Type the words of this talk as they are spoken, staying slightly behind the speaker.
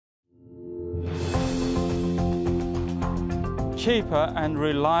cheaper and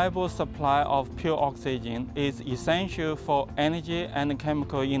reliable supply of pure oxygen is essential for energy and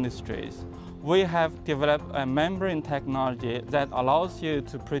chemical industries. We have developed a membrane technology that allows you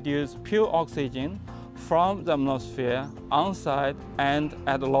to produce pure oxygen from the atmosphere on-site and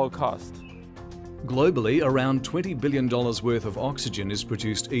at low cost. Globally, around $20 billion worth of oxygen is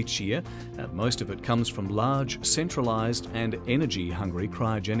produced each year, and most of it comes from large, centralised and energy-hungry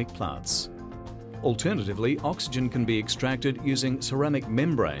cryogenic plants. Alternatively, oxygen can be extracted using ceramic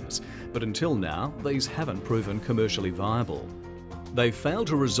membranes, but until now, these haven't proven commercially viable. They've failed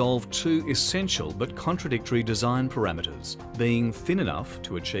to resolve two essential but contradictory design parameters, being thin enough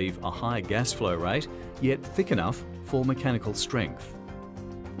to achieve a high gas flow rate, yet thick enough for mechanical strength.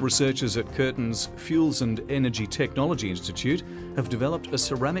 Researchers at Curtin's Fuels and Energy Technology Institute have developed a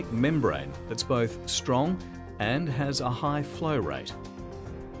ceramic membrane that's both strong and has a high flow rate.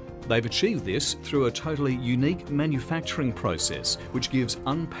 They've achieved this through a totally unique manufacturing process which gives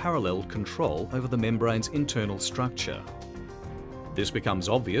unparalleled control over the membrane's internal structure. This becomes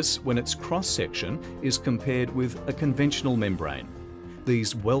obvious when its cross-section is compared with a conventional membrane.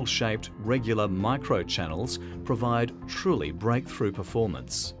 These well-shaped, regular microchannels provide truly breakthrough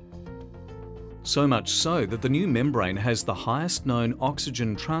performance. So much so that the new membrane has the highest known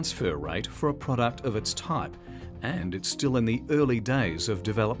oxygen transfer rate for a product of its type, and it's still in the early days of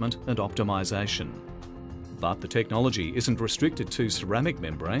development and optimization. But the technology isn't restricted to ceramic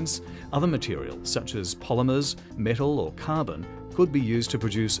membranes. Other materials such as polymers, metal or carbon could be used to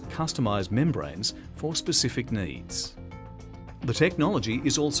produce customized membranes for specific needs. The technology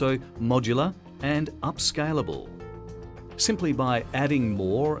is also modular and upscalable. Simply by adding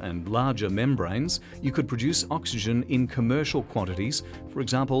more and larger membranes, you could produce oxygen in commercial quantities, for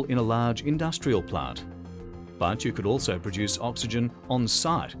example in a large industrial plant. But you could also produce oxygen on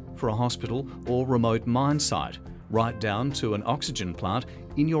site for a hospital or remote mine site, right down to an oxygen plant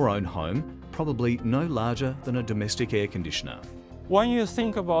in your own home, probably no larger than a domestic air conditioner. When you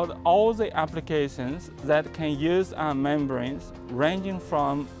think about all the applications that can use our membranes, ranging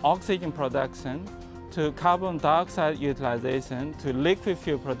from oxygen production to carbon dioxide utilization to liquid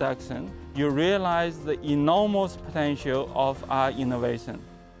fuel production, you realize the enormous potential of our innovation.